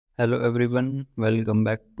Hello everyone, welcome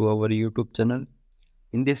back to our YouTube channel.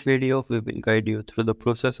 In this video, we will guide you through the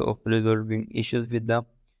process of resolving issues with the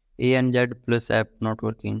ANZ Plus app not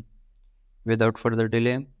working. Without further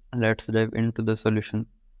delay, let's dive into the solution.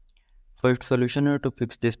 First solution to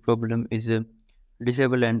fix this problem is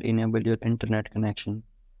disable and enable your internet connection.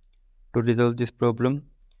 To resolve this problem,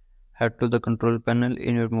 head to the control panel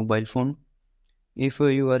in your mobile phone. If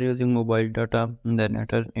you are using mobile data, then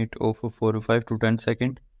turn it off for 5 to 10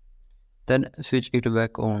 seconds. Then switch it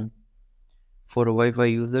back on. For Wi-Fi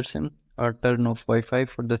users, turn off Wi-Fi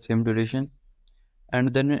for the same duration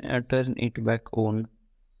and then turn it back on.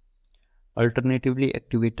 Alternatively,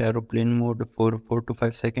 activate aeroplane mode for 4 to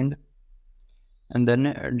 5 seconds and then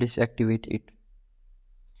deactivate it.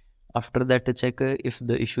 After that, check if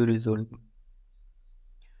the issue resolved.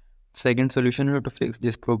 Second solution to fix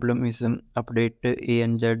this problem is update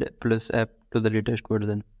ANZ Plus app to the latest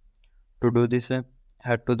version. To do this,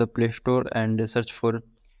 head to the Play Store and search for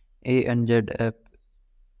ANZ app.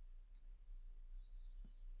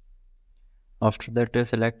 After that,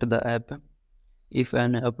 select the app. If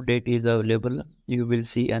an update is available, you will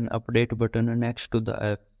see an update button next to the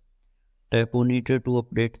app. Tap on it to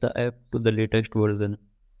update the app to the latest version.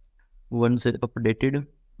 Once updated,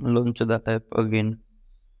 launch the app again.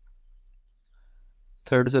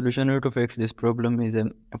 Third solution to fix this problem is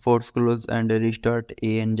force close and restart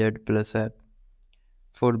ANZ Plus app.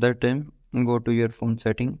 For that, go to your phone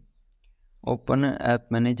setting, open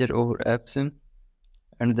App Manager or Apps,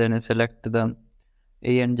 and then select the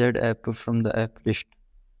ANZ app from the app list.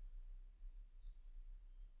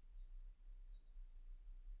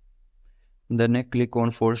 Then click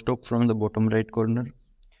on Force Stop from the bottom right corner.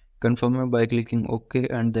 Confirm by clicking OK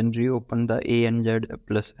and then reopen the ANZ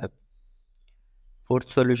Plus app.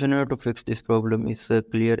 Fourth solution to fix this problem is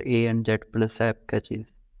clear ANZ Plus app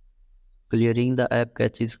caches. Clearing the app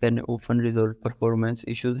caches can often resolve performance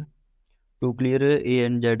issues. To clear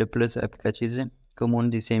ANZ Plus app caches, come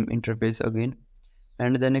on the same interface again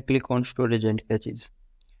and then click on Storage and Caches.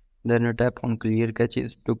 Then tap on Clear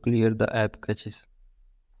Caches to clear the app caches.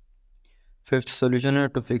 Fifth solution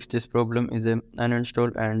to fix this problem is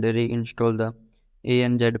uninstall and reinstall the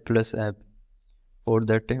ANZ Plus app. For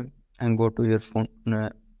that, and go to your phone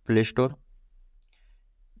Play Store.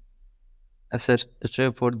 Search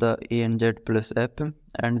for the ANZ Plus app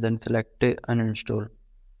and then select uninstall.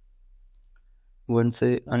 Once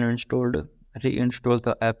uninstalled, reinstall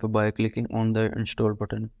the app by clicking on the install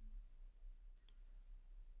button.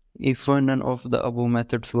 If none of the above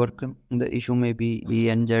methods work, the issue may be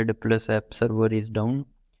ANZ Plus app server is down.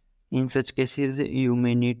 In such cases, you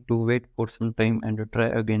may need to wait for some time and try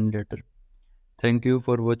again later. Thank you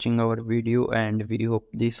for watching our video and we hope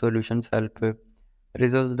these solutions help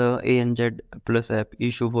resolve the ANZ Plus app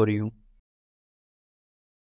issue for you.